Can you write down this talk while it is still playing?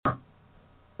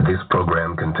This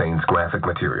program contains graphic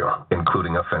material,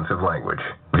 including offensive language.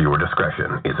 Viewer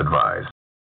discretion is advised.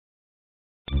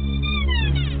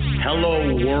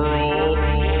 Hello, world.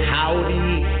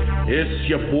 Howdy. It's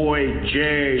your boy,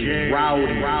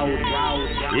 Rowdy.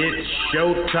 It's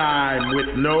showtime.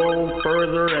 With no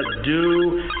further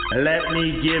ado, let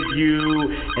me give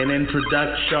you an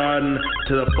introduction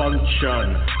to the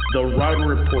function, the Rowdy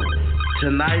Report.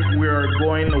 Tonight we are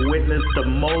going to witness the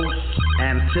most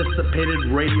anticipated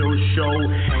radio show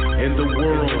in the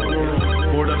world.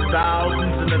 For the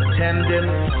thousands in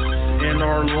attendance in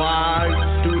our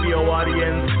live studio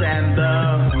audience and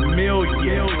the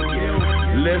millions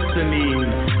listening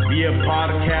via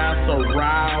podcast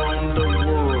around the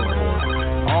world.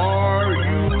 Are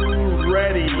you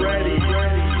ready?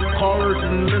 Callers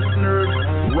and listeners,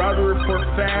 Rowdy Report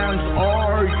fans,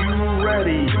 are you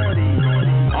ready?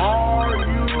 Are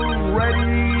you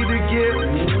ready to get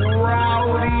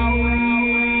rowdy?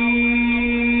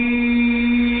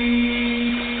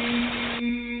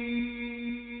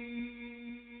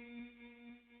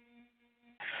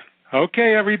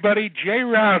 Okay, everybody, Jay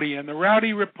Rowdy and the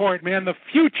Rowdy Report, man, the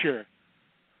future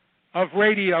of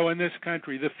radio in this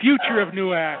country, the future of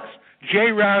new acts,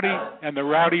 Jay Rowdy and the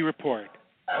Rowdy Report.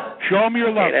 Show them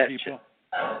your love, people.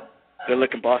 Good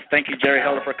looking, boss. Thank you, Jerry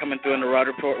Heller, for coming through in the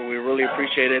Rowdy Report. We really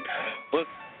appreciate it. But,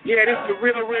 yeah, this is the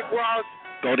real Rick Ross.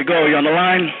 Go. You on the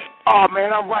line? Oh,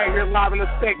 man, I'm right here live in the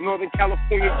state, Northern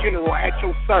California General, at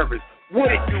your service.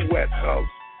 What it do, West Coast?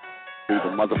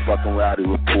 The motherfucking Rowdy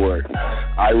Report.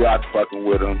 I rock fucking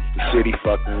with them. The city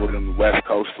fucking with them. The West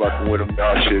Coast fucking with them.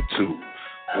 Y'all shit too.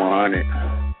 100.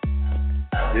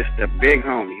 This the big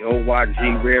homie,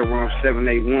 OYG Red Rum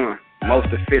 781. Most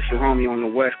official homie on the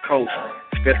West Coast,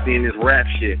 especially in this rap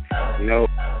shit, you know.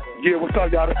 Yeah, what's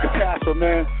up, y'all? That's the Castle,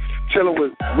 man. Chilling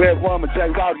with Red Rum and Jay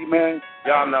Rowdy, man.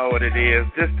 Y'all know what it is.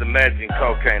 This the legend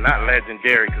Cocaine. Not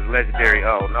legendary, because legendary,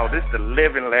 oh, no. This the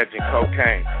living legend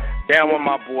Cocaine. Down with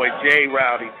my boy Jay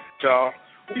Rowdy, y'all.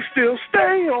 We still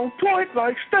stay on point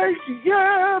like Stacey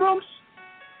Adams.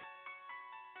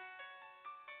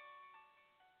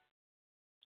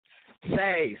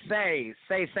 Say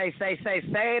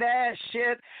that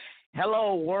shit.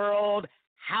 Hello, world.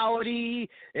 Howdy.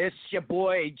 It's your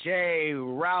boy, Jay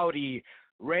Rowdy,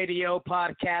 radio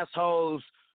podcast host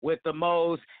with the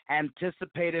most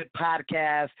anticipated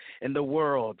podcast in the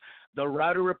world, the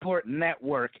Rowdy Report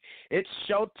Network. It's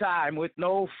showtime. With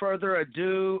no further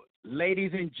ado,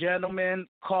 ladies and gentlemen,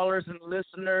 callers and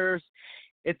listeners,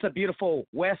 it's a beautiful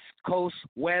West Coast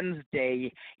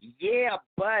Wednesday. Yeah,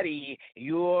 buddy,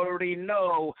 you already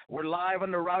know we're live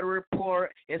on the Rowdy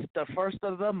Report. It's the first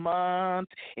of the month.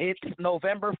 It's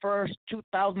November 1st,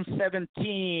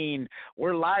 2017.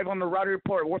 We're live on the Rowdy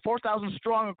Report. We're 4,000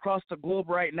 strong across the globe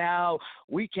right now.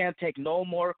 We can't take no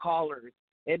more callers.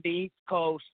 In the East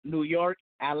Coast, New York,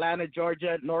 Atlanta,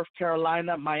 Georgia, North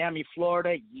Carolina, Miami,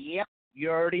 Florida. Yep. You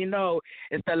already know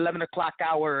it's the 11 o'clock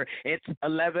hour. It's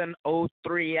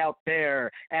 11:03 out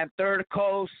there. And Third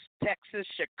Coast, Texas,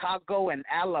 Chicago, and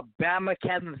Alabama,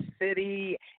 Kansas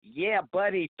City. Yeah,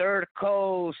 buddy, Third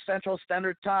Coast, Central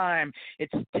Standard Time.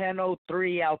 It's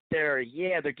 10:03 out there.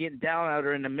 Yeah, they're getting down out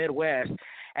there in the Midwest.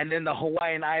 And then the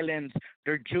Hawaiian Islands,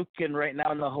 they're juking right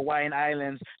now in the Hawaiian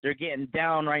Islands. They're getting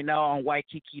down right now on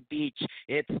Waikiki Beach.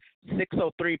 It's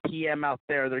 6:03 p.m. out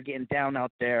there. They're getting down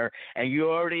out there. And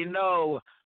you already know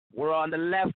we're on the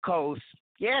left coast.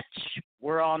 Yes,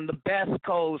 we're on the best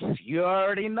coast. You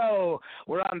already know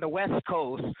we're on the West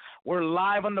Coast. We're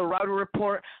live on the Rowdy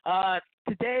Report.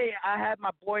 Today I had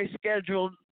my boy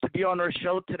scheduled to be on our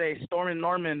show today, Stormy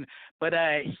Norman, but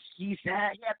he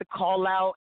had to call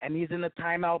out. And he's in the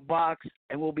timeout box,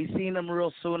 and we'll be seeing him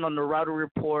real soon on the Rowdy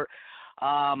Report.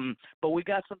 But we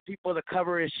got some people to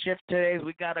cover his shift today.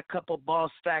 We got a couple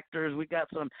boss factors. We got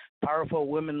some powerful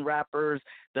women rappers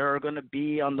that are going to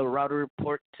be on the Rowdy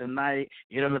Report tonight.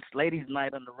 You know, it's ladies'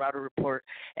 night on the Rowdy Report.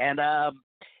 And,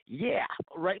 yeah,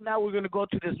 right now we're going to go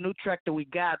to this new track that we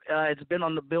got. It's been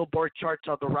on the Billboard charts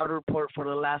on the Rowdy Report for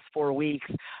the last 4 weeks.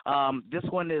 This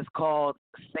one is called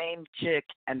Same Chick,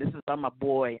 and this is by my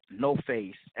boy, No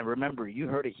Face. And remember, you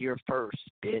heard it here first,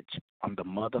 bitch, on the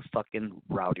motherfucking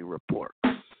Rowdy Report.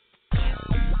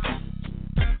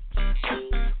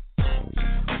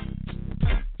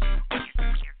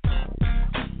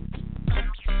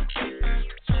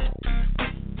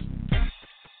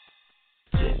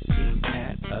 Sitting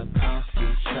at a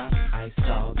coffee shop, I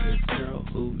saw this girl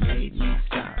who made me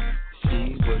stop.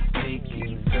 She was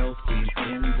taking selfies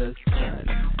in the sun.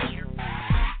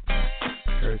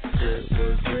 Her skirt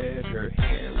was red, her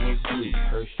hair was blue,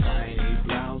 her shiny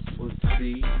blouse was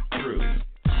see-through.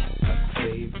 A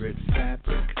favorite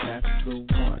fabric, that's the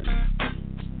one.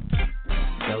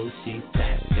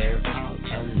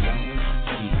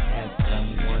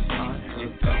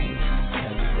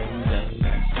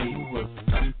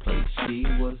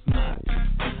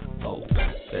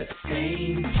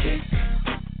 same chick.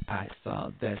 I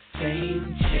saw the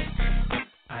same chick.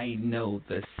 I know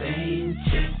the same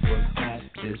chick was at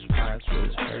this park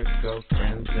with her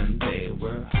girlfriends, and they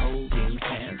were holding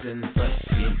hands and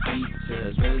brushing each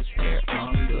other's hair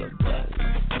on the bus.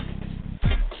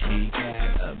 She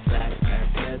had a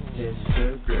backpack that said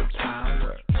sugar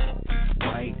power,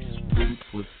 white boots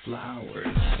with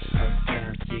flowers, a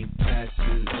fancy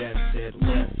tattoo that said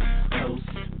West Coast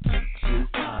bitches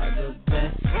are the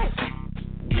best.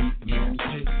 We can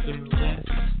take the rest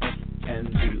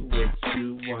and do what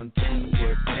you want to,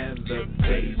 whatever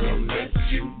they will let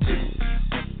you do.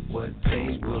 What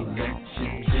they will let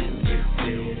you do is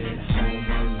sit at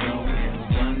home alone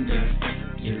and wonder,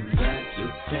 is that the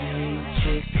same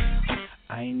chick?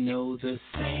 I know the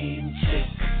same chick.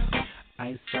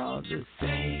 I saw the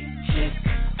same chick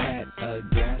at a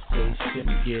gas station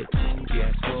getting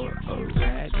gas for a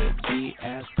raggedy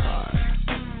ass car.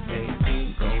 They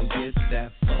ain't gon' get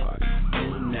that far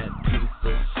in that piece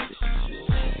of shit.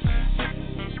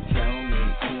 Tell me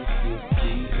if you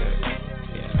see her.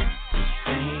 Yeah, the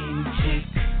same chick.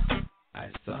 I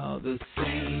saw the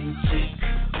same chick.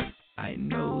 I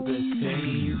know the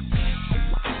same.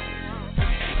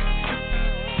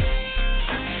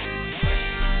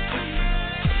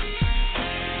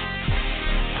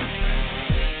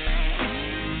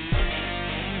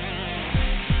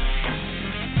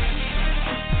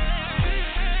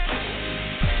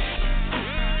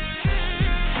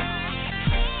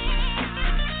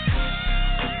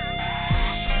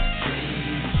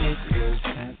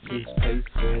 Place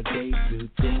where they do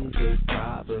things they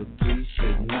probably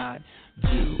should not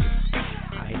do.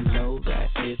 I know that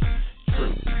it's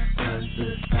true, 'cause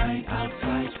the sign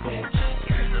outside said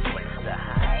here's a place to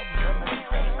hide from the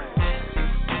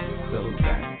so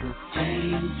that's the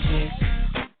same chick.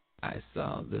 I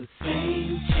saw the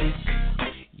same chick.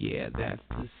 Yeah, that's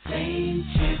the same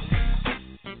chick.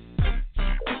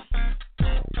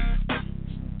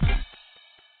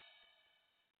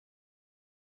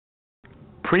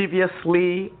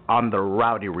 Previously on the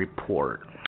Rowdy Report.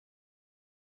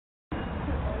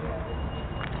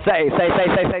 Say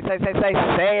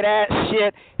that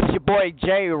shit. It's your boy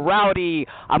Jay Rowdy.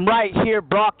 I'm right here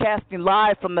broadcasting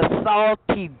live from the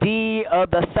Salty D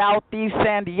of the Southeast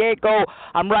San Diego.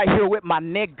 I'm right here with my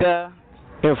nigga.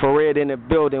 Infrared in the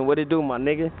building. What it do, my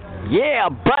nigga? Yeah,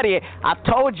 buddy. I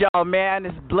told y'all, man,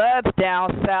 it's bloods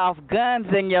down south, guns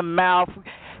in your mouth.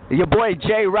 Your boy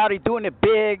Jay Rowdy doing it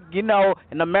big, you know,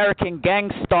 an American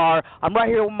gangstar. I'm right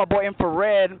here with my boy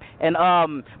Infrared. And,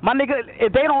 my nigga,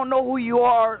 if they don't know who you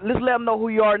are, let's let them know who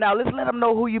you are now. Let's let them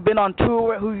know who you been on tour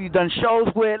with, who you done shows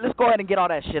with. Let's go ahead and get all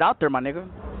that shit out there, my nigga.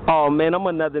 Oh, man, I'm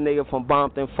another nigga from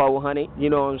Bompton 400. You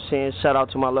know what I'm saying? Shout out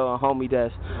to my little homie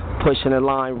that's pushing the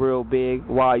line real big,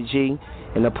 YG.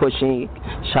 And the pushing,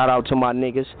 shout out to my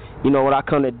niggas. You know what, I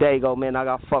come to Dago, man, I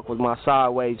got fucked with my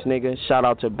sideways nigga. Shout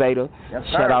out to Beta. Yes,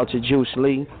 shout out to Juice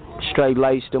Lee. Straight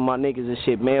laced to my niggas and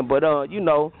shit, man. But, you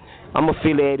know, I'm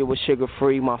affiliated with Sugar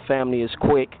Free. My family is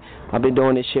quick. I've been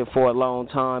doing this shit for a long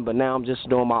time, but now I'm just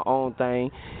doing my own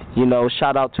thing. You know,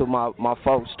 shout out to my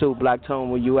folks, too. Black Tone,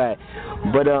 where you at?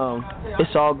 But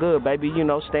it's all good, baby. You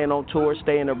know, staying on tour,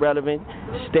 staying irrelevant,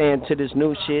 staying to this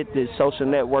new shit, this social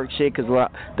network shit, because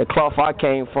the cloth I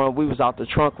came from, we was out the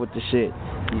trunk with the shit.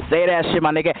 Say that shit,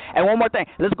 my nigga. And one more thing.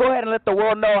 Let's go ahead and let the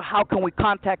world know how can we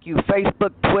contact you.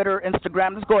 Facebook, Twitter,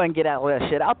 Instagram. Let's go ahead and get all that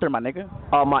shit out there, my nigga.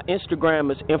 My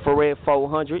Instagram is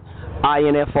infrared400,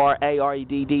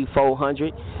 INFRAREDD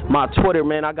 400. My Twitter,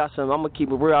 man, I'm going to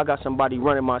keep it real. I got somebody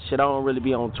running my shit. I don't really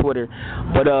be on Twitter.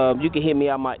 But you can hit me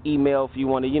at my email if you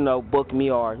want to, you know, book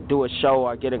me or do a show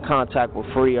or get in contact with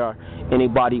Free or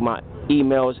anybody. My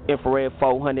email is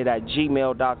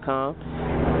infrared400@gmail.com.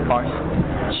 Or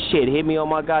shit, hit me on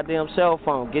my goddamn cell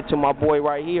phone. Get to my boy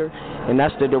right here, and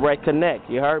that's the direct connect.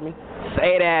 You heard me?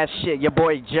 Say that shit, your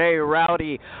boy Jay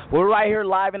Rowdy. We're right here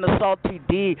live in the Salty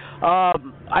D.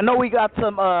 I know we got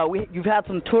some. You've had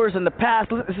some tours in the past.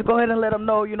 Let's go ahead and let them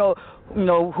know. You know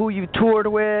who you toured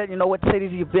with. You know what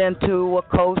cities you've been to, what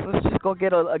coast. Let's just go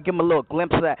give them a little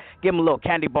glimpse of that. Give them a little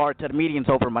candy bar to the meeting's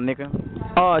over, my nigga.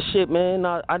 Oh shit, man.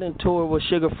 I didn't tour with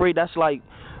Sugar Free. That's like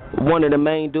one of the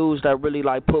main dudes that really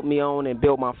like put me on and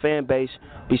built my fan base.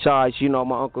 Besides, you know,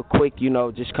 my Uncle Quick, you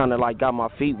know, just kind of like got my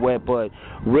feet wet. But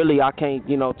really, I can't,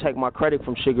 you know, take my credit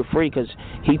from Sugar Free because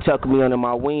he took me under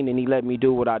my wing and he let me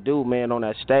do what I do, man, on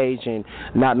that stage. And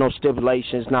not no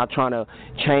stipulations, not trying to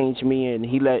change me. And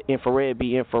he let Infrared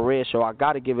be Infrared. So I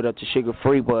got to give it up to Sugar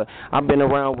Free. But I've been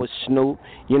around with Snoop,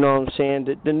 you know what I'm saying,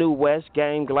 the New West,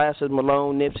 Game, Glasses,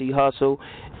 Malone, Nipsey Hussle,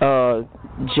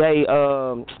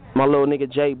 my little nigga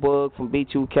J Bug from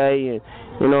B2K, and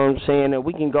you know what I'm saying. And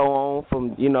we can go on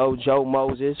from Joe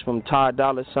Moses, from Ty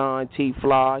Dolla $ign, T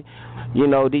Fly.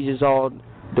 These is all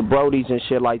the Brodies and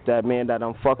shit like that, man, that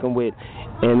I'm fucking with.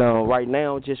 And right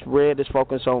now, just Red is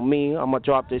focused on me. I'm going to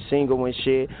drop this single and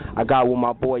shit I got with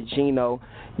my boy Gino.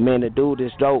 Man, the dude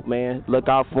is dope, man. Look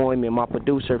out for him. And my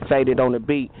producer, Faded on the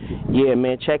beat. Yeah,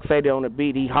 man, check Faded on the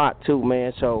beat. He hot, too,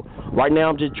 man. So right now,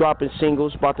 I'm just dropping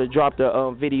singles. About to drop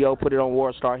the video, put it on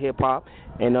World Star Hip Hop.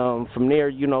 And from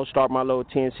there, start my little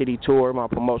 10-city tour, my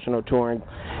promotional tour,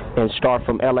 and start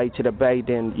from L.A. to the Bay.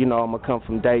 Then, I'm going to come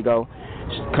from Dago.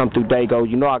 Come through Dago.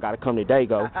 I got to come to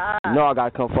Dago. I got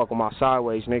to come fuck with my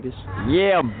sideways niggas.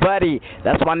 Yeah, buddy.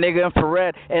 That's my nigga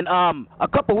Infrared. And a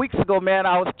couple weeks ago, man,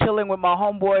 I was chilling with my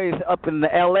homeboys up in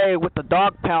the L.A. with the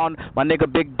Dog Pound, my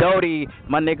nigga Big Doty,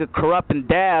 my nigga Corrupt and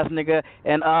Daz, nigga.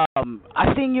 And I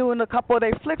seen you in a couple of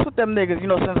their flicks with them niggas,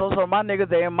 since those are my niggas,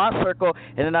 they in my circle.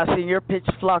 And then I seen your pitch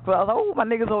flock. I was like, oh, my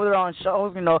niggas over there on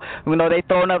shows, they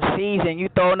throwing up C's and you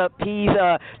throwing up P's.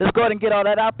 Let's go ahead and get all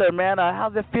that out there, man.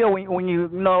 How's it feel when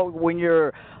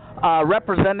you're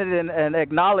represented and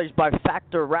acknowledged by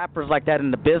factor rappers like that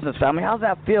in the business family? How's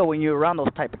that feel when you're around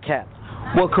those type of cats?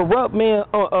 Well, Corrupt, man,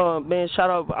 man, shout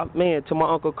out, man, to my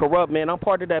uncle Corrupt, man. I'm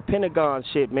part of that Pentagon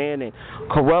shit, man, and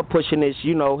Corrupt pushing this,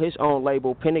 his own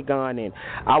label, Pentagon, and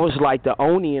I was like the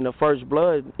only in the First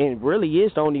Blood, and really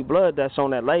is the only blood that's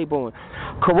on that label.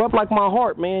 And Corrupt like my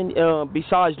heart, man.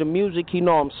 Besides the music,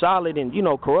 I'm solid, and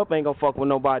Corrupt ain't gonna fuck with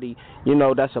nobody,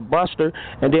 that's a buster.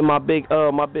 And then my big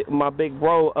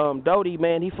bro, Doty,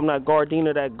 man, he from that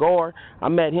Gardena, that Gar. I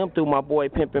met him through my boy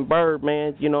Pimpin' Bird,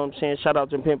 man. You know what I'm saying? Shout out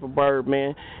to Pimpin' Bird, man.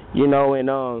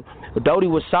 And Doty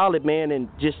was solid, man, and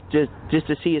just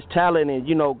to see his talent, and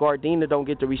Gardena don't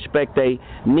get the respect they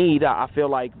need. I feel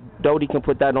like Doty can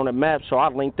put that on the map, so I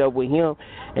linked up with him,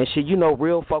 and shit,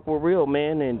 real fuck with real,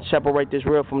 man, and separate this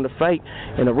real from the fake,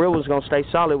 and the real was gonna stay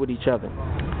solid with each other.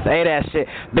 Say that shit.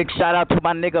 Big shout out to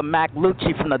my nigga Mac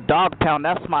Lucci from the Dog Pound.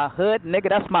 That's my hood nigga.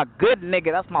 That's my good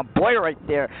nigga. That's my boy right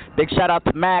there. Big shout out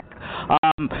to Mac.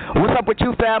 What's up with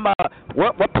you, fam?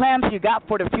 What plans you got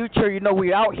for the future?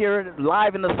 We out here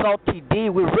live in the Salty D.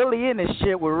 We're really in this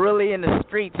shit. We're really in the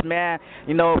streets, man.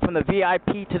 From the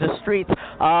VIP to the streets.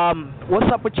 What's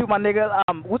up with you, my nigga?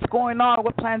 What's going on?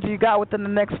 What plans you got within the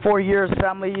next 4 years,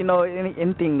 family?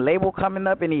 Anything label coming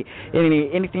up?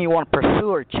 Anything you want to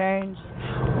pursue or change?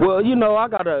 Well, I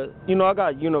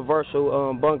got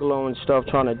Universal Bungalow and stuff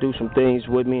trying to do some things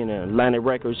with me, and Atlantic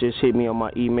Records just hit me on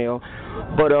my email.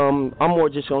 But I'm more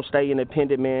just gonna stay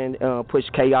independent, man. Push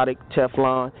Chaotic,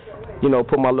 Teflon,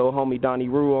 put my little homie Donnie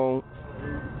Rue on.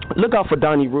 Look out for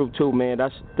Donnie Rue too, man.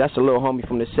 That's a little homie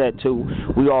from the set too.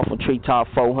 We all from Treetop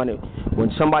 400.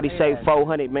 When somebody say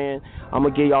 400, man, I'm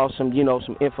gonna give y'all some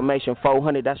information.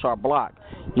 400, that's our block.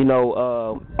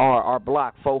 Our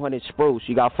block, 400 Spruce.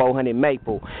 You got 400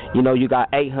 Maple. You got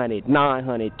 800,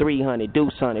 900, 300,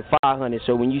 Deuce 100, 500.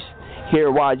 So when you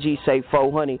hear YG say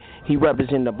 400, he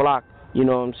represents the block. You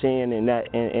know what I'm saying?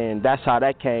 And that's how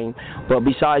that came. But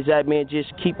besides that, man,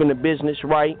 just keeping the business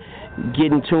right,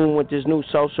 getting tuned with this new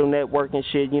social networking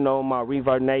shit, my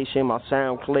Reverb Nation, my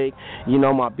SoundClick,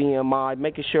 my BMI,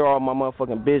 making sure all my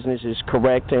motherfucking business is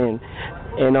correct, and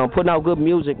putting out good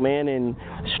music, man, and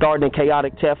starting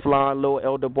Chaotic Teflon, Lil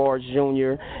Elder Barge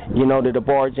Jr., the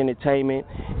Barge Entertainment,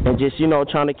 and just,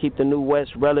 trying to keep the New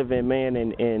West relevant, man,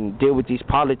 and deal with these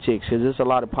politics, because there's a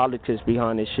lot of politics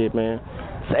behind this shit, man.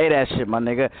 Say that shit, my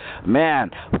nigga. Man,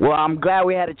 well, I'm glad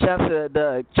we had a chance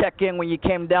to check in when you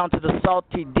came down to the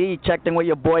Salty D. Checked in with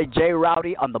your boy J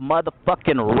Rowdy on the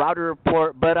motherfucking Rowdy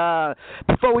Report. But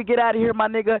before we get out of here, my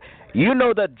nigga, you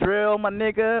know the drill, my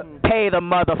nigga. Pay the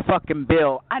motherfucking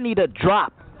bill. I need a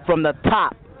drop from the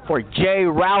top for J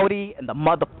Rowdy and the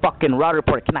motherfucking Rowdy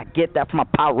Report. Can I get that from my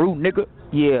Paru, nigga?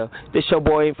 Yeah, this your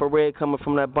boy Infrared coming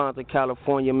from that Bonta,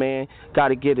 California, man.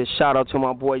 Gotta give a shout out to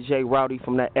my boy J Rowdy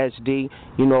from that SD,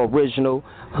 original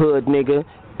hood nigga,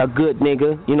 a good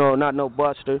nigga, not no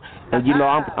buster. And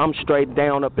I'm straight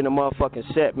down up in the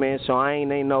motherfucking set, man. So I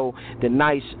ain't no the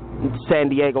nice San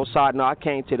Diego side. No, I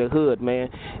came to the hood, man.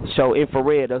 So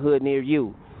Infrared, a hood near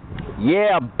you.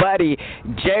 Yeah, buddy.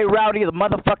 J Rowdy, the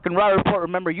motherfucking Rowdy Report.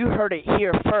 Remember, you heard it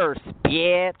here first,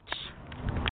 bitch.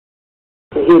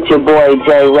 It's your boy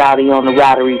J Rowdy on the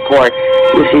Rowdy Report.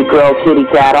 It's your girl Kitty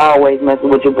Cat, always messing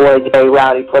with your boy J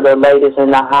Rowdy for the latest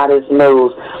and the hottest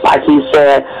news. Like he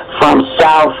said, from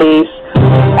Southeast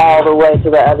all the way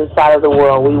to the other side of the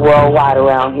world. We worldwide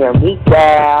around here. Meet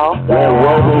Gal. Red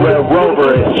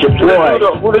Rover, it's your boy.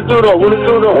 What it do though?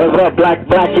 What's up, Black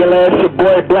your ass, your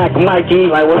boy Black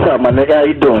Mikey. Like, what's up, my nigga? How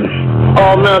you doing?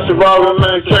 Oh man, surviving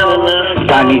man, Kenny man.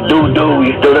 Johnny Doo,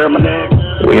 you still there, my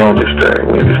nigga? We on this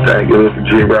thing. Give us to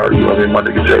J Rowdy, you know what I mean? My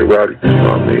nigga J Rowdy. You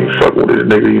know what I mean? Fuck with this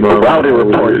nigga, you know what I mean? Rowdy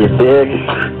report, you dig?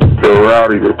 The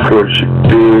Rowdy report, you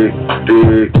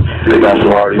dig. They got some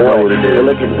already know what it is.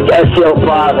 Look at SL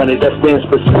 500, that stands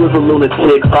for Swivel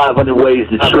Lunatic, 500 ways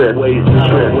to trip.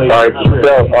 Alright,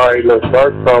 look,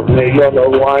 first off, man, you don't know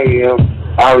who I am.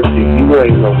 Obviously, you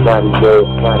ain't nobody, bro.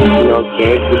 You know what I'm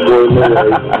saying? It's your boy,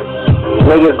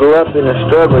 nigga grew up in the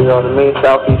struggle, you know what I mean?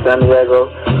 Southeast San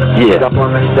Diego. Yeah. Up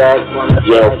on the stack.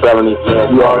 Yeah, 70.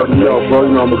 You already know, bro.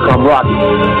 You know I'm gonna come rocky.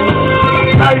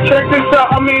 Hey, check this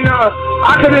out.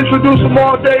 I could introduce them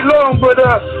all day long, but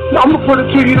I'm gonna put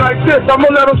it to you like this. I'm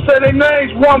gonna let them say their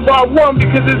names one by one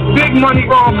because it's big money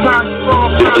going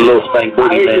on. Just a little spank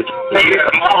booty, man.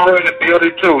 I'm in the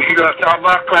building too. You gonna talk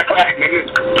about clack, nigga?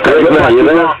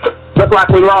 Look like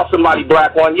we lost somebody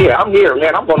black one year. I'm here,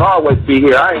 man. I'm gonna always be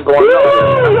here. I ain't going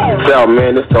nowhere. Tell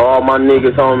man, this to all my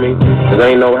niggas, homie. Cause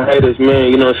ain't no haters,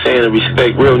 man. You know what I'm saying?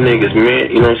 Respect real niggas,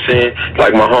 man. You know what I'm saying?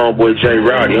 Like my homeboy J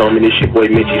Rowdy, homie. This your boy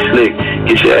Mitchy Slick.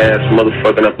 Get your ass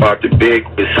motherfucking up out the bed.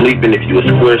 Quit sleeping. If you a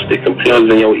square, stick some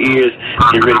pills in your ears.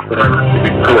 Get ready for that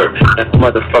report. That's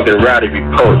motherfucking Rowdy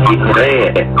report.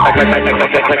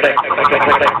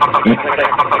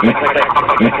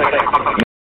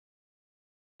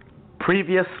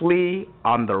 Previously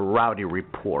on the Rowdy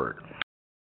Report.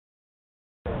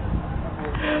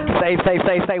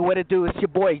 Say what it do. It's your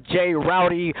boy Jay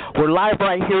Rowdy. We're live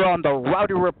right here on the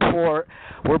Rowdy Report.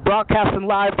 We're broadcasting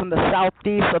live from the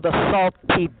southeast of the Salt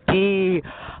PD.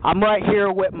 I'm right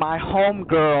here with my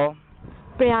homegirl,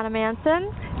 Brianna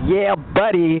Manson. Yeah,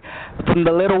 buddy, from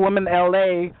the Little Women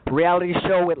LA reality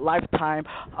show with Lifetime.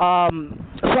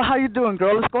 So how you doing,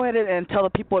 girl? Let's go ahead and tell the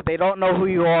people if they don't know who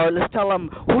you are. Let's tell them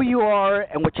who you are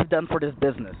and what you've done for this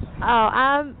business. Well,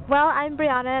 I'm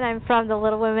Brianna, and I'm from the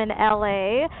Little Women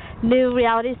LA new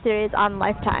reality series on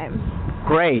Lifetime.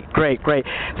 Great.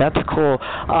 That's cool.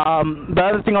 The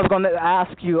other thing I was going to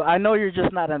ask you, I know you're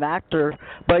just not an actor,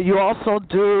 but you also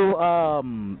do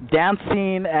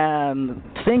dancing and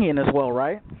singing as well,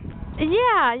 right?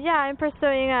 Yeah, I'm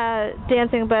pursuing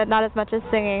dancing, but not as much as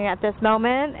singing at this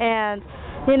moment. And,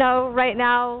 right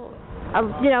now,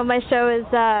 my show is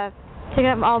taking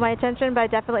up all my attention, but I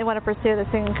definitely want to pursue the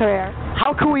singing career.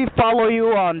 How can we follow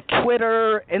you on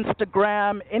Twitter,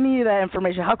 Instagram, any of that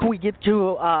information? How can we get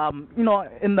you,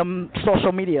 in the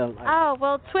social media? Oh,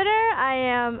 well, Twitter, I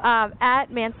am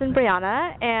at Manson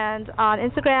Brianna, and on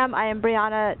Instagram, I am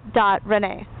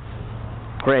Brianna.Renee.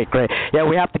 Great. Yeah,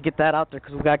 we have to get that out there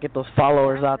because we got to get those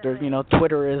followers out there.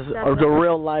 Twitter is the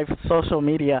real life social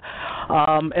media.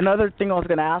 Another thing I was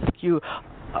going to ask you,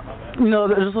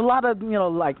 there's a lot of,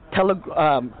 like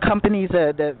companies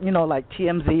that like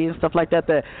TMZ and stuff like that,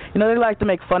 they like to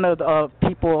make fun of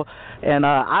people, and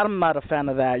I'm not a fan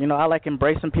of that. I like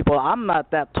embracing people. I'm not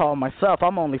that tall myself.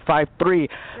 I'm only 5'3",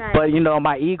 right. But,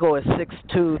 my ego is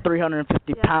 6'2",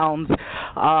 350 pounds.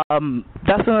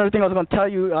 That's another thing I was going to tell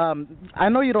you. I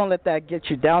know you don't let that get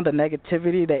you down, the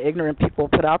negativity that ignorant people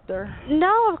put out there.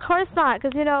 No, of course not,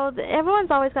 because,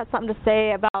 everyone's always got something to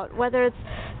say about whether it's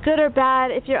good or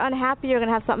bad. If you're unhappy, you're going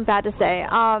to have something bad to say.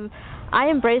 I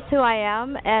embrace who I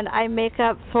am, and I make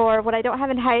up for what I don't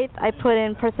have in height. I put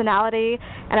in personality,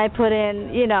 and I put in,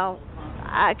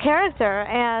 character,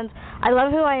 and I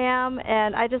love who I am,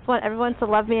 and I just want everyone to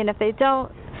love me, and if they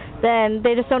don't, then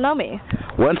they just don't know me.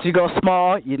 Once you go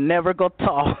small, you never go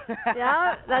tall.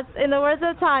 Yeah, that's in the words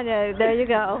of Tanya. There you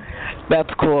go. That's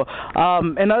cool.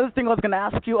 Another thing I was going to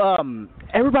ask you,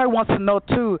 everybody wants to know,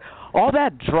 too, all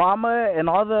that drama and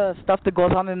all the stuff that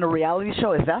goes on in the reality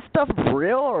show, is that stuff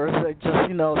real, or is it just,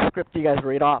 script you guys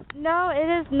read off? No, it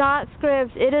is not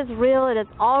script. It is real. It is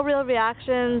all real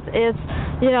reactions. It's,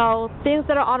 things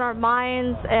that are on our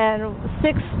minds, and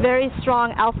 6 very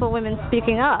strong alpha women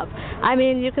speaking up. I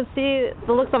mean, you can see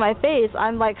the looks on my face.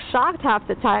 I'm, shocked half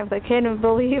the time. I can't even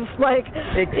believe,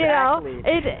 Exactly.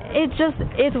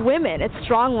 It's women. It's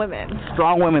strong women.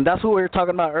 Strong women. That's what we were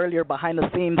talking about earlier behind the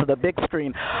scenes of the big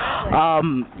screen.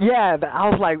 Yeah, I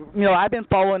was like, I've been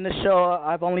following this show.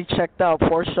 I've only checked out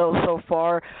 4 shows so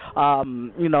far.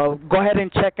 Go ahead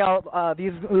and check out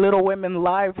these Little Women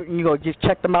live. Just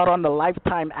check them out on the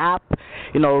Lifetime app.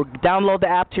 Download the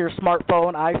app to your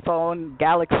smartphone, iPhone,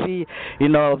 Galaxy.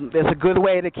 It's a good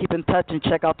way to keep in touch and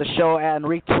check out the show and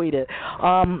retweet it.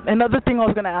 Another thing I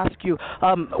was going to ask you,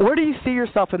 where do you see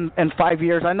yourself in 5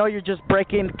 years? I know you're just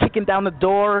kicking down the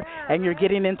door, and you're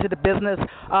getting into the business.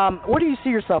 Where do you see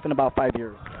yourself in about 5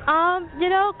 years?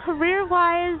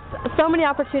 Career-wise, so many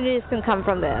opportunities can come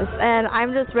from this, and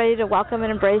I'm just ready to welcome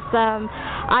and embrace them.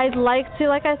 I'd like to,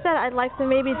 like I said, I'd like to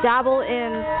maybe dabble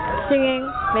in singing,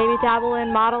 maybe dabble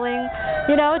in modeling,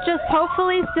 you know, just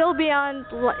hopefully still be on,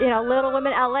 you know, Little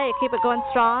Women LA, keep it going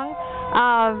strong.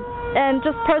 And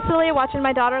just personally watching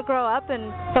my daughter grow up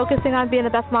and focusing on being the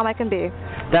best mom I can be.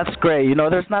 That's great. You know,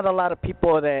 there's not a lot of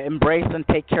people that embrace and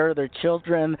take care of their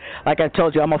children. Like I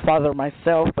told you, I'm a father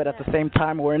myself, but at the same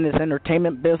time, we're in this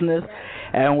entertainment business,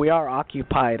 and we are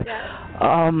occupied.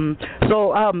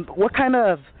 What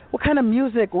kind of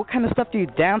music, what kind of stuff do you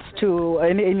dance to?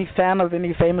 Any fan of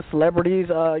any famous celebrities?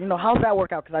 You know, how's that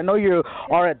work out? Because I know you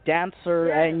are a dancer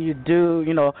and you do,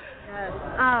 you know.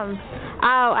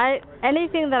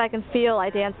 Anything that I can feel, I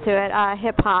dance to it.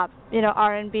 Hip hop, you know,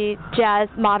 R&B, jazz,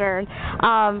 modern.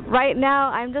 Right now,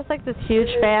 I'm just like this huge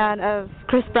fan of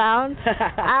Chris Brown.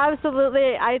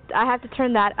 Absolutely, I have to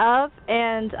turn that up.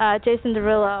 And Jason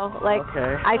Derulo, like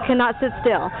I cannot sit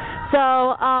still.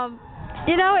 So,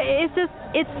 you know,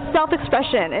 it's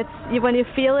self-expression. It's when you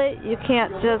feel it, you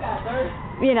can't just,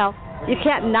 you know, you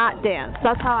can't not dance.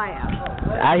 That's how I am.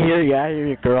 I hear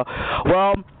you, girl.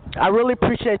 Well, I really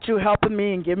appreciate you helping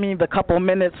me and giving me the couple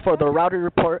minutes for the Rowdy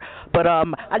Report. But I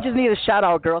just need a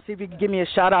shout-out, girl. See if you can give me a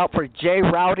shout-out for Jay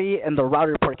Rowdy and the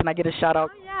Rowdy Report. Can I get a shout-out?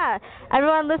 Oh, yeah.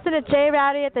 Everyone listen to Jay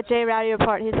Rowdy at the Jay Rowdy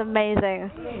Report. He's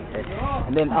amazing.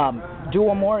 And then do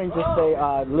one more and just say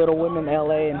Little Women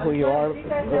LA and who you are.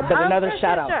 But another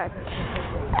shout-out. Sure.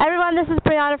 Everyone, this is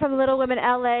Brianna from Little Women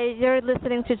LA. You're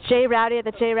listening to Jay Rowdy at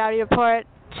the Jay Rowdy Report.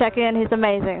 Check in. He's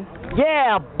amazing.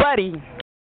 Yeah, buddy.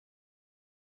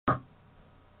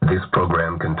 This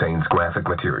program contains graphic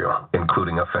material,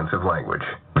 including offensive language.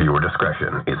 Viewer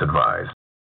discretion is advised.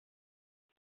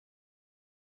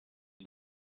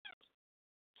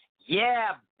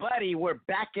 Yeah, buddy, we're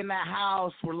back in the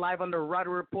house. We're live on the Rowdy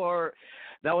Report.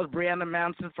 That was Brianna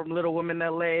Manson from Little Women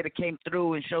LA that came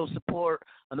through and showed support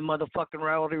on the motherfucking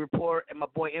Rowdy Report. And my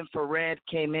boy Infrared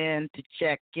came in to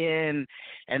check in.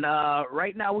 And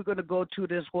right now we're going to go to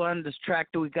this track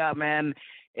that we got, man,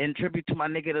 in tribute to my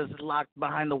nigga that's locked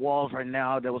behind the walls right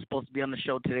now that was supposed to be on the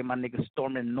show today, my nigga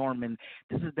Stormin' Norman.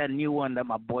 This is that new one that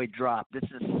my boy dropped. This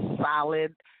is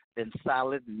Solid Then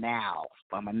Solid Now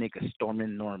by my nigga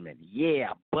Stormin' Norman.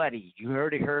 Yeah, buddy, you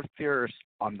heard it here first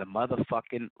on the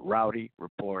motherfucking Rowdy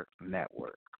Report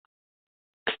Network.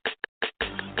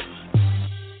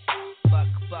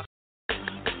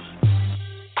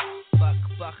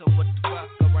 Fuckin' with the fuck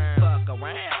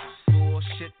around.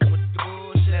 Bullshitting with the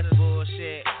bullshit. That's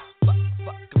bullshit.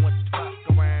 Fucking with the fuck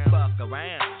around.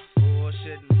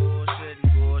 Bullshitting.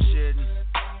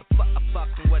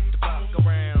 Fucking with the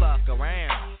fuck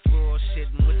around.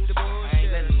 Bullshitting with the bullshit.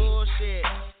 Ain't that bullshit.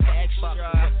 Extra.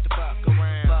 Fucking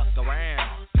with the fuck around.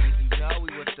 You know we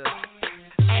with the.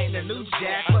 Ain't a new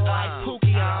jack, but like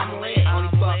Pookie, I'm lit. Only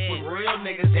fuck with real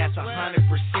niggas, that's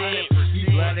 100%. You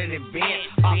blooded and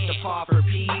bent off the par for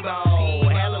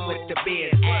Peebo. Hella with the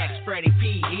biz. Ask Freddie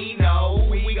P. He know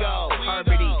we go.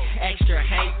 Herbity, extra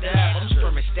hate up. I'm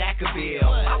strumming stack a bill.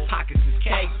 My pockets is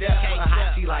caked up. A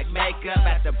hot tea like makeup.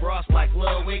 At the bros like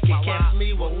Lil Wicked. Catch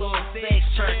me with Lil Six.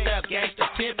 Turned up gangsta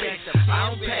pimpin'. I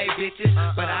don't pay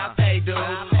bitches, but I pay dudes.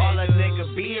 All a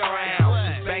nigga be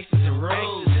around. Some spaces and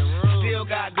rules. Still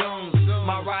got goons.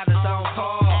 My riders on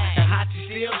call. And Hachi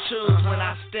still choose when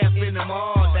I step in the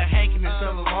mall. The hankiness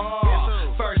of them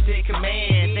all. First in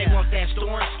command. They want that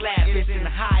storm slap. It's in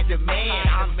high demand.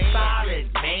 I'm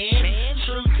solid, man.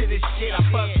 True to this shit. I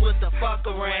fuck with the fuck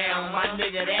around. My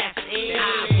nigga, that's it.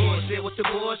 Bullshit with the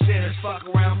bullshitters. Fuck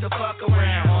around with the fuck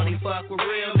around. Only fuck with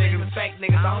real niggas. And fake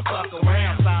niggas don't fuck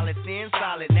around. Solid then,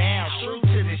 solid now. True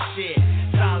to this shit.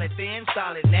 Solid then,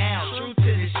 solid now. True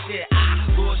to this shit.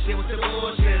 Bullshit with the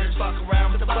bullshitters. Fuck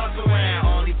around with the fuck around.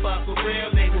 Only fuck with real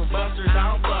niggas. Busters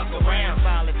don't fuck around.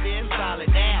 Solid then, solid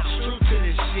now. True to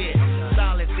this shit.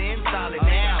 Solid then, solid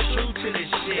now. True to this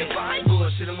shit. If I ain't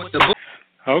bullshitting with the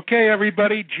Okay,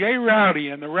 everybody, Jay Rowdy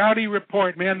and the Rowdy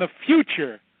Report, man, the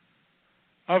future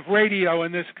of radio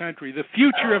in this country, the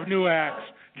future of new acts,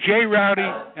 Jay Rowdy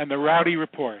and the Rowdy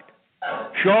Report.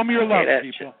 Show them your love,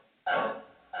 people.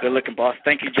 Good looking, boss.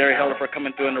 Thank you, Jerry Heller, for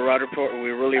coming through in the Rowdy Report.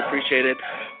 We really appreciate it.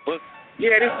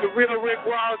 Yeah, this is the real Rick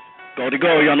Ross. Go,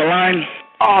 you on the line?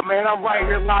 Oh, man, I'm right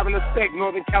here live in the state,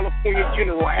 Northern California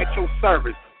General, at your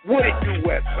service. What it do,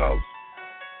 West Coast?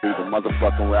 The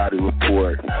motherfucking Rowdy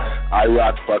Report. I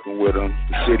rock fucking with them.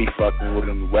 The city fucking with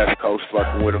them. The West Coast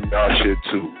fucking with them. Y'all shit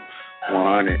too.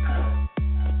 100.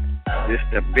 This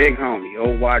the big homie,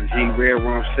 OYG Red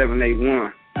Rum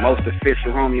 781. Most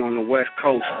official homie on the West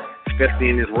Coast, especially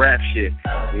in this rap shit,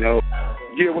 you know.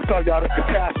 Yeah, what's up, y'all? It's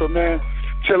Picasso, man.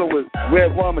 chilling with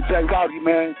Red Rum and Jay Rowdy,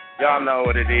 man. Y'all know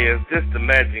what it is. This the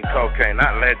legend Cocaine,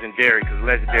 not legendary, because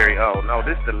legendary, oh no,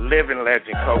 this the living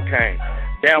legend Cocaine.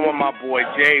 Down with my boy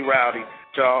Jay Rowdy,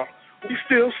 y'all. We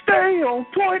still stay on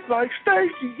point like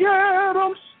Stacey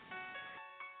Adams.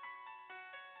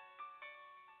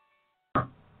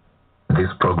 This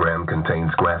program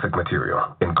contains graphic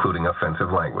material, including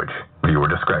offensive language. Viewer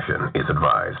discretion is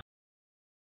advised.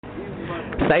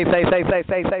 Say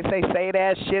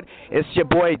that shit. It's your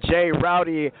boy Jay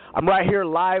Rowdy. I'm right here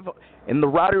live in the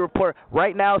Rowdy Report.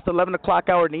 Right now it's the 11 o'clock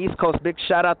hour in the East Coast. Big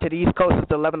shout out to the East Coast. It's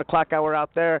the 11 o'clock hour out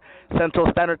there. Central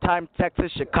Standard Time,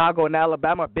 Texas, Chicago, and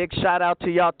Alabama. Big shout out to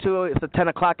y'all too. It's the 10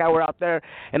 o'clock hour out there.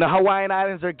 And the Hawaiian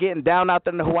Islands are getting down out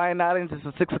there in the Hawaiian Islands. It's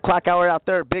the 6 o'clock hour out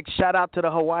there. Big shout out to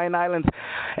the Hawaiian Islands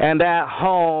and at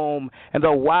home. And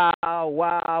the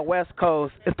wild West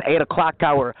Coast. It's the 8 o'clock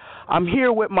hour. I'm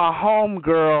here with my home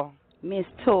girl, Miss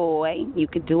Toy. You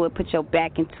could do it, put your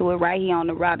back into it right here on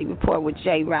the Rowdy Report with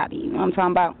Jay Rowdy. You know what I'm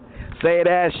talking about? Say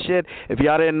that shit. If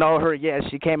y'all didn't know her, yeah,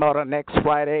 she came out on next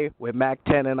Friday with Mac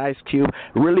 10 and Ice Cube.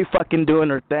 Really fucking doing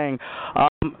her thing.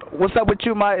 What's up with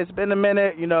you, Ma? It's been a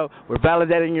minute. You know, we're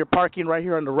validating your parking right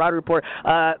here on the Rowdy Report.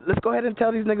 Let's go ahead and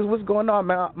tell these niggas what's going on,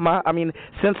 man. I mean,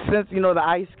 since you know the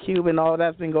Ice Cube and all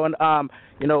that's been going,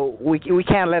 you know, we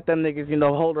can't let them niggas, you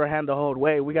know, hold our hand the whole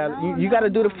way. We got you got to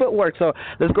do the footwork. So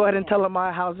let's go ahead and tell them,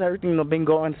 Ma, how's everything been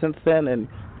going since then and.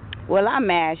 Well, I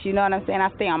mash, you know what I'm saying?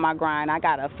 I stay on my grind. I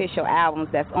got official albums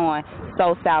that's on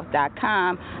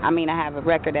SoulSouth.com. I mean, I have a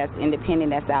record that's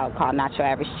independent that's out called Not Your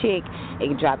Average Chick.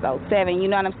 It dropped 07. You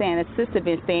know what I'm saying? The sister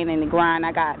been staying in the grind.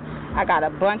 I got a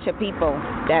bunch of people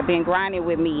that been grinding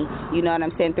with me, you know what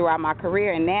I'm saying, throughout my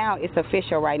career. And now it's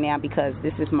official right now because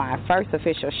this is my first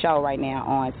official show right now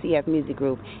on CF Music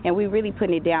Group. And we really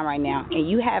putting it down right now. And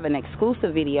you have an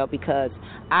exclusive video because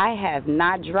I have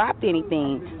not dropped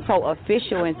anything so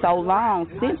official and so long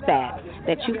since that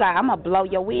you got, I'm going to blow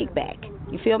your wig back.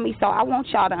 You feel me? So I want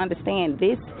y'all to understand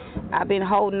this. I've been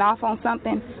holding off on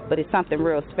something, but it's something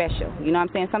real special. You know what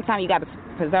I'm saying? Sometimes you got to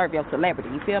preserve your celebrity.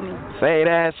 You feel me? Say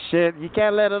that shit. You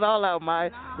can't let it all out, Ma.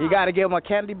 You got to give them a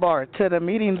candy bar till the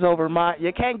meeting's over, Ma.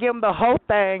 You can't give them the whole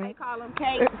thing. They call them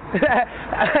cake.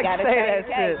 Gotta say that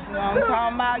shit. You know what I'm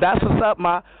talking about? That's what's up,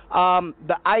 Ma.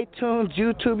 The iTunes,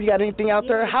 YouTube, you got anything out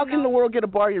there? How can the world get to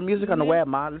borrow your music on the web,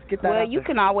 Ma? Let's get that Well, out you there.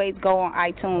 can always go on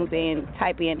iTunes and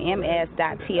type in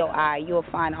ms.toi. You'll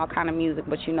find all kind of music,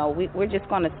 but you know, we're just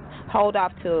going to hold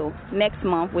off till next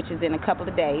month, which is in a couple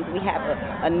of days. We have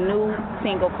a new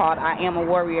single called I Am a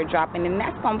Warrior dropping, and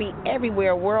that's going to be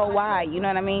everywhere worldwide, you know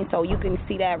what I mean? So you can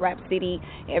see that Rap City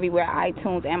everywhere,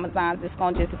 iTunes, Amazon. It's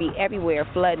going to just be everywhere,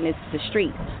 flooding the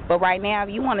streets. But right now, if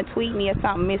you want to tweet me or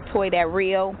something, Miss Toy That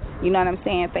Real, you know what I'm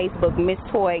saying, Facebook, Miss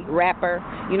Toy Rapper,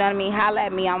 you know what I mean? Holla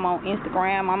at me. I'm on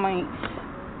Instagram. I'm on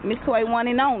Miss Toy One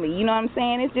and Only. You know what I'm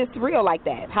saying? It's just real like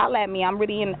that. Holla at me. I'm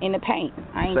really in the paint.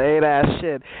 Say that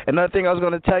shit. Another thing I was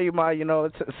going to tell you, Ma, you know,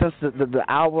 since the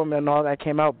album and all that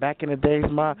came out back in the days,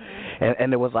 Ma,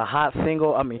 and it was a hot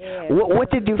single, I mean, what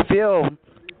did you feel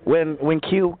when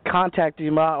Q contacted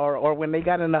you, Ma, or when they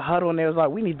got in the huddle and they was like,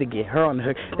 we need to get her on the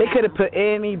hook? They could have put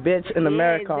any bitch in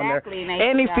America on there,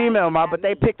 any female, Ma, but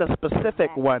they picked a specific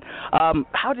one.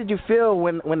 How did you feel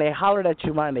when they hollered at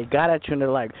you, Ma, and they got at you and they're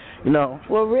like, you know?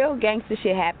 Well, real gangster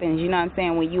shit happens, you know what I'm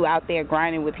saying, when you out there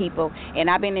grinding with people.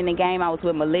 And I've been in the game. I was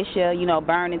with Militia, you know,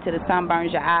 Burn Until the Sun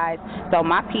Burns Your Eyes. So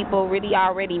my people really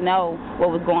already know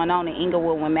what was going on in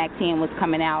Inglewood when Mac 10 was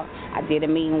coming out. I did a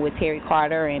meeting with Terry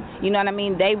Carter, and you know what I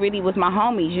mean? They really was my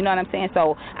homies, you know what I'm saying?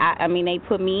 So, I mean, they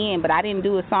put me in, but I didn't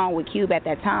do a song with Cube at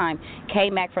that time.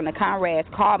 K-Mac from the Conrads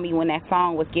called me when that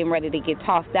song was getting ready to get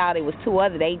tossed out. It was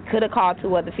they could have called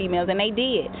 2 other females, and they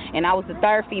did. And I was the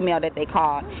 3rd female that they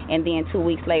called. And then 2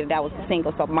 weeks later, that was the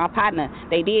single. So my partner,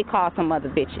 they did call some other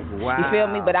bitches. Wow. You feel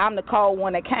me? But I'm the cold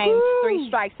one that came 3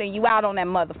 strikes and you out on that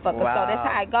motherfucker. Wow. So that's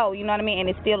how it go, you know what I mean? And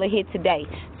it's still a hit today.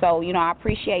 So, you know, I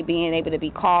appreciate being able to be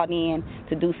called in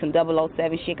to do some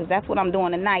 007 shit, because that's what I'm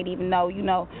doing tonight, even though, you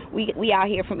know, we out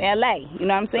here from L.A., you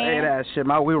know what I'm saying? Say that shit,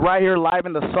 Ma. We're right here live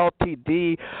in the Salty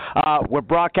D. We're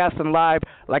broadcasting live.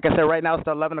 Like I said, right now it's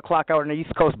the 11 o'clock hour on the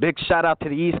East Coast. Big shout out to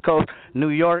the East Coast, New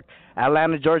York,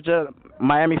 Atlanta, Georgia,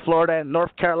 Miami, Florida, and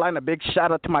North Carolina. Big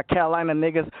shout out to my Carolina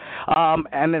niggas.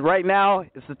 And then right now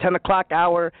it's the 10 o'clock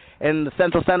hour in the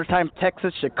Central Standard Time,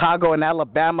 Texas, Chicago, and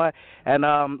Alabama. And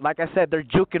like I said, they're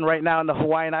juking right now in the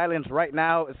Hawaiian Islands. Right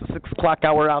now it's the 6 o'clock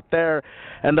hour out there.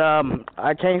 And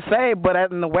I can't say, but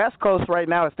in the West Coast right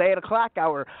now it's the 8 o'clock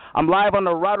hour. I'm live on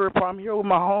the Rowdy Report. I'm here with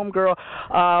my homegirl.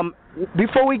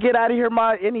 before we get out of here,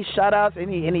 Ma, any shout-outs,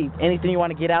 anything you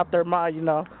want to get out there, Ma, you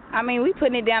know? I mean, we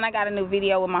putting it down. I got a new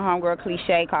video with my homegirl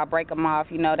Cliche called Break 'Em Off.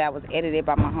 You know, that was edited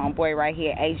by my homeboy right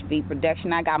here, HB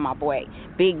Production. I got my boy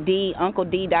Big D, Uncle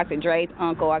D, Dr. Dre's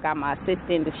uncle. I got my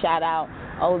assistant to shout out,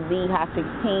 OZ, Hot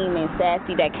 16, and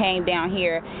Sassy that came down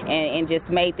here and just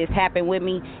made this happen with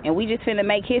me. And we just finna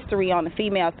make history on the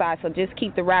female side, so just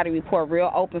keep the Rowdy Report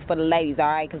real open for the ladies, all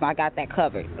right? Because I got that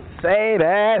covered. Say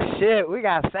that shit. We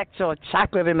got sexual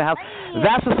chocolate in the house.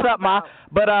 That's what's up, Ma.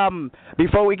 But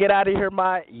before we get out of here,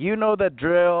 Ma, you know the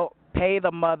drill. Pay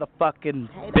the motherfucking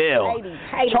bill.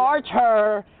 Charge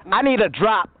her. I need a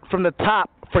drop from the top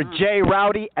for J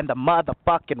Rowdy and the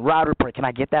motherfucking Rowdy Report. Can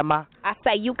I get that, Ma? I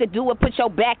say you could do it, put your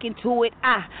back into it.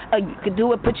 You could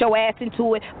do it, put your ass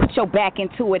into it, put your back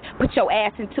into it, put your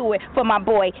ass into it for my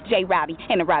boy J Rowdy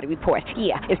and the Rowdy Report.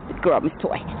 Yeah, it's the girl, Miss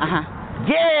Toy.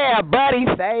 Yeah, buddy,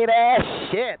 say that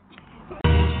shit.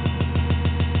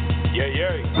 Yeah.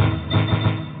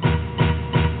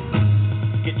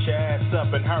 Get your ass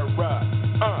up and hurry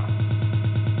up.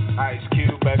 Ice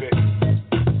Cube, baby.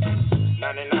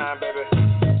 99, baby.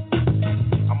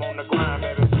 I'm on the grind,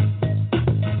 baby.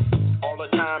 All the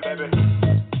time, baby.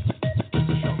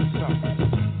 Show me something.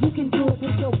 You can do it,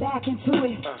 put your back into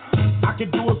it. I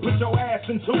can do it, put your ass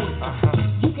into it.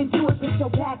 You can do it, put your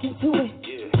back into it.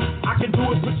 I can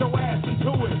do it, put your ass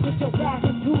into it. Put your back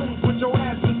into it. Put your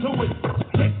ass into it.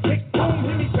 Tick, tick, boom,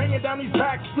 hit me banging down these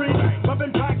back streets.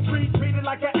 Loving Black Street, treated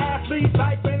like an athlete.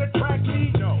 Life ain't a track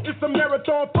meet. It's a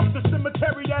marathon, fuck the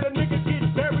cemetery that a nigga gets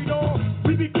buried on.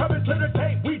 We be coming to the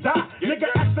day we die. Nigga,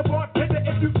 ask the bartender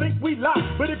if you think we lie.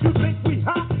 But if you think we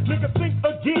hot, nigga, think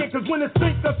again. Cause when it's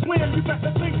sink or swim, you got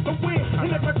to think to win.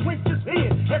 And if I drink this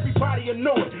in, everybody will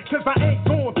know it. Cause I ain't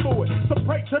going for it. So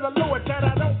pray to the Lord that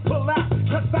I don't pull out.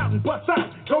 Cuss out and bust out.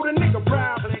 Go to nigga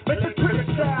round. Make the trigger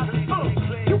shout.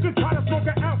 You can try to smoke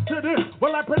an ounce to this.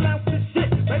 While I pronounce this shit.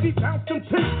 Baby, bounce them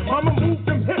tits. Mama, move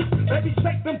them hips. Baby,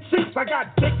 shake them cheeks. I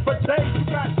got dick for days. You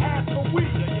got ass for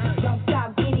weeks. Don't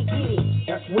stop, get it.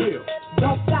 That's real.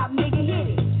 Don't stop, nigga, hit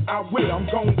it. I will. I'm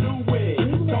gon' do it.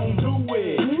 Gon' do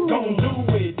it. Gon' do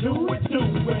it. Do it.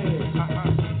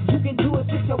 You can do it,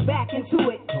 put your back into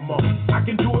it. Come on. I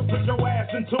can do it, put your ass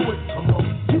into it. Come on.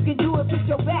 You can do it, put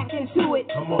your back into it.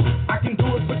 Come on. I can do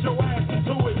it, put your ass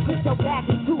into it. Put your back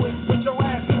into it. Put your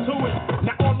ass into it.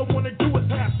 Now all I wanna do is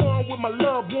have fun with my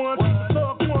loved ones.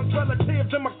 Loved ones,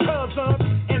 relatives, and my cousins.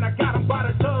 And I got them by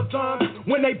the dozens.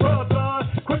 When they buzz on,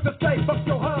 quick to say, fuck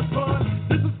your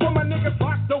husband. This is for my niggas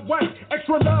locked away.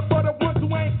 Extra love for the ones who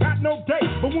ain't got no date.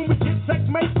 But when we get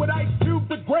checkmate with Ice Cube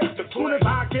the Great, as soon as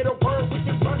I get a word, we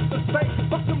can rush the state.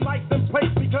 Fuck them lights and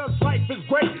plates because life is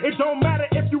great. It don't matter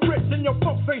if you rich and your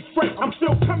folks ain't straight. I'm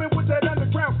still coming with that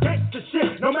underground gangster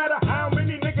shit. No matter how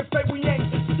many niggas say we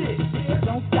ain't the shit.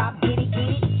 Don't stop, get it.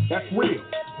 That's real.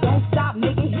 Don't stop,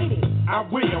 nigga, hit it. I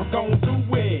will. I'm gon' do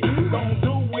it. Gon'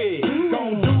 do it.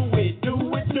 Gon' do it. Do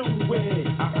it.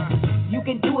 You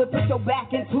can do it, put your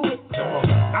back into it.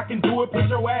 I can do it, put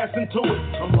your ass into it.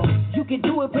 You can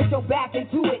do it, put your back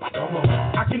into it.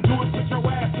 I can do it, put your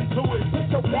ass into it.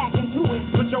 Put your back into it.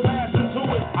 Put your ass into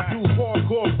it. I do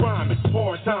hardcore rhyming,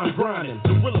 hard time grinding.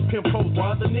 Gorilla pimp hoes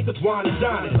while other niggas wine and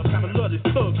dining. I love this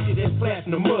thug shit, that splash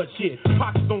in the mud shit.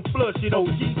 Pockets don't flood shit,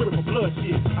 OG grip for blood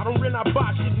shit. I don't rent, I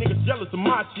buy shit, niggas jealous of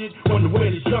my shit. Wonder where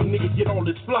this young nigga get all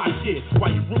this fly shit.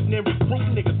 While you rootin' and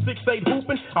recruiting, niggas 6'8"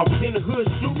 hooping. I was in the hood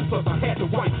shooting, plus I had the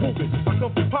white whooping. I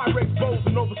come from Pyrex bowls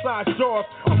and oversized jars.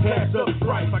 I'm passed up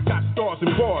stripes, I got stars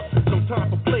and bars. No time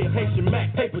for player Haitian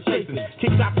Mac, paper chasing.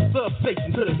 Kicked out the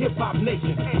substation to the hip hop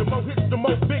nation. The more hits, the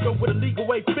more bigger with illegal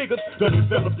way figures. Done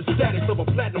develop the status of a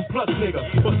platinum plus nigga.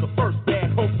 But the first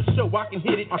bad hope for sure, I can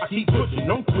hit it. I keep pushing,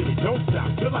 don't quit it, don't stop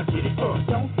till I get it.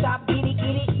 Don't stop, get it.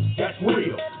 That's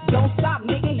real. Don't stop,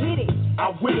 nigga, hit it. I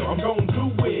will, I'm gon'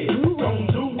 do it. Gon'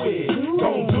 do it.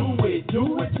 Gon' do it.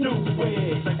 Do it.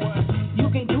 You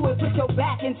can do it, put your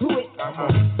back into it.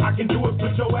 I can do it,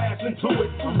 put your ass into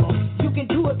it. You can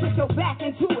do it, put your back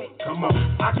into it. Come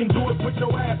on. I can do it, put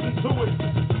your ass into it.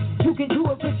 You can do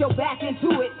it, put your back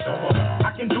into it.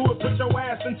 I can do it, put your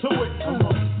ass into it.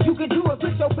 You can do it,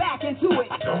 put your back into it.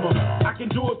 I can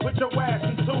do it, put your ass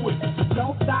into it.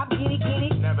 Don't stop, get it.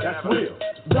 That's real.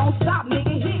 Don't stop,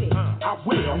 nigga, hit it. I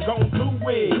will, I'm gon' do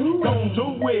it. Gon'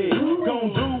 do it.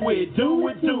 Gon' do it. Do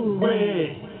it.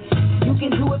 You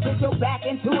can do it, put your back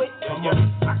into it.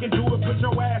 I can do it, put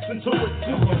your ass into it.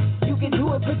 You can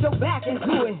do it, put your back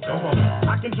into it.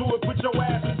 I can do it, put your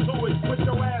ass into it. Put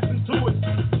your ass into it.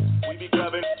 We be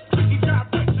clubbing. We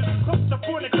got pictures, close to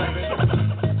 40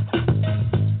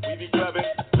 We be clubbing.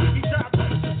 We got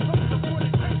pictures, close to 40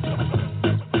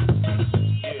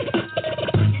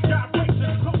 We got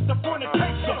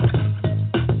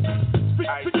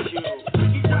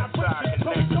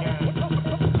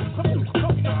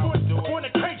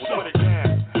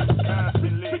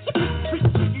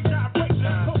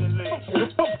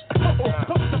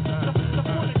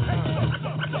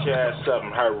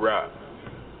something hurt rock.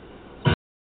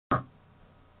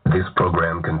 This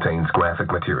program contains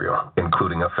graphic material,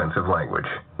 including offensive language.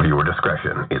 Viewer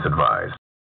discretion is advised.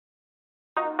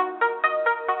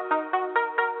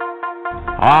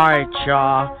 Alright,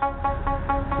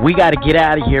 y'all. We gotta get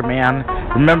out of here, man.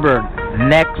 Remember,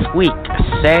 next week,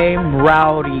 same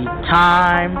rowdy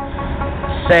time,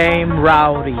 same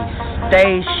rowdy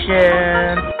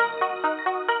station.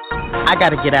 I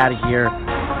gotta get out of here.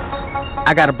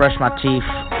 I gotta brush my teeth.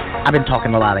 I've been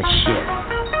talking a lot of shit.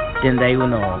 Then they will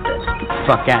know that. Get the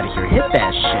fuck out of here. Hit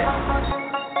that shit.